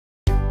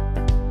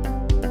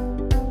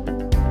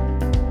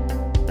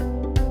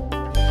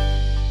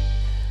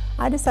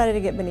I decided to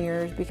get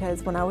veneers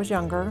because when I was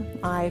younger,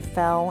 I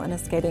fell in a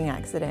skating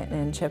accident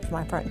and chipped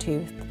my front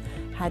tooth.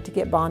 Had to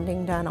get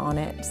bonding done on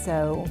it.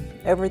 So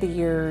over the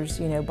years,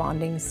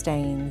 bonding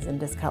stains and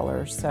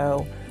discolors.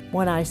 So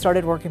when I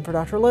started working for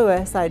Dr.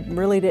 Lewis, I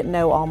really didn't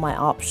know all my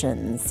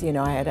options.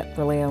 I had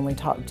really only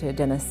talked to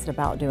dentists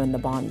about doing the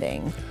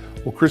bonding.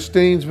 Well,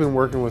 Christine's been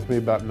working with me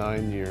about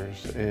 9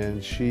 years,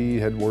 and she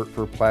had worked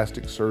for a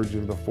plastic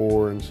surgeon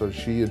before, and so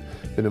she had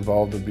been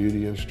involved in the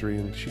beauty industry,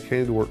 and she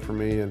came to work for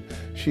me, and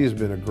she has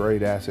been a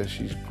great asset.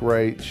 She's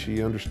great.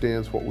 She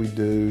understands what we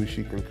do.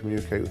 She can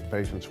communicate with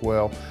patients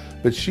well,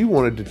 but she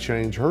wanted to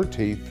change her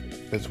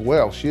teeth as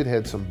well. She had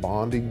had some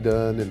bonding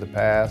done in the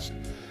past,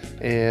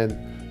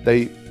 and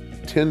they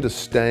tend to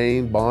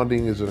stain.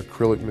 Bonding is an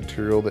acrylic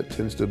material that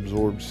tends to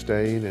absorb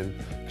stain and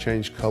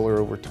change color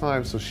over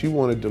time, so she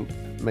wanted to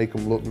make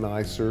them look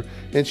nicer.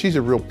 And she's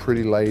a real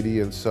pretty lady,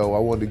 and so I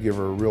wanted to give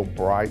her a real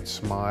bright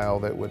smile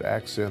that would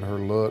accent her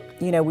look.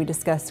 We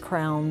discussed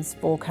crowns,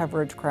 full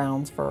coverage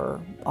crowns for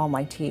all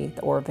my teeth,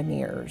 or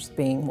veneers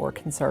being more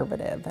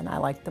conservative, and I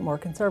like the more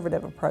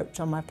conservative approach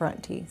on my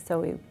front teeth,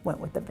 so we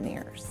went with the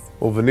veneers.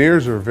 Well,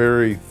 veneers are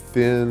very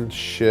thin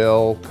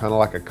shell, kind of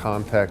like a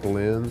contact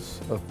lens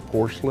of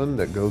porcelain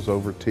that goes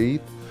over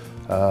teeth.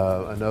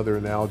 Another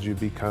analogy would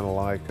be kind of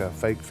like a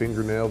fake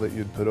fingernail that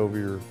you'd put over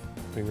your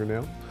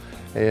fingernail.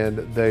 And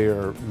they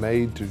are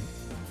made to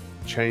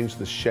change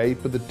the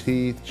shape of the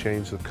teeth,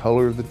 change the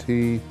color of the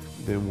teeth.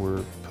 Then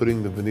we're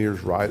putting the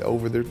veneers right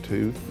over their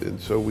tooth, and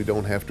so we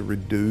don't have to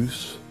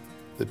reduce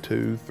the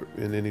tooth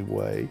in any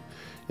way.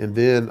 And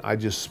then I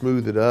just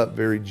smooth it up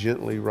very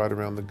gently right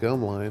around the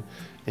gum line,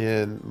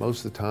 and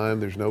most of the time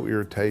there's no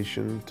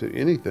irritation to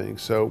anything.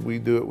 So we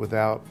do it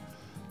without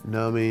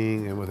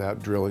numbing and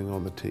without drilling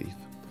on the teeth.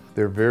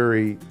 They're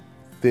very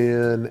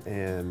thin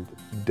and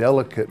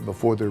delicate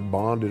before they're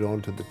bonded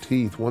onto the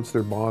teeth. Once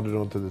they're bonded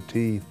onto the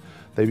teeth,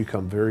 they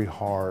become very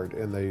hard,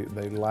 and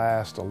they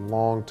last a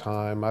long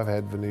time. I've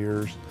had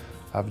veneers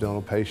I've done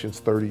on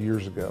patients 30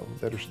 years ago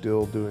that are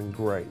still doing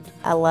great.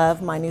 I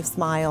love my new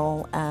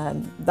smile.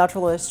 Dr.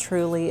 Lewis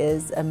truly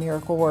is a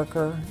miracle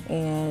worker,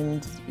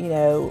 and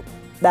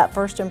that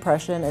first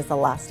impression is a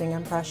lasting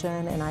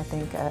impression, and I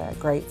think a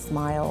great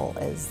smile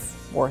is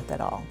worth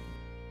it all.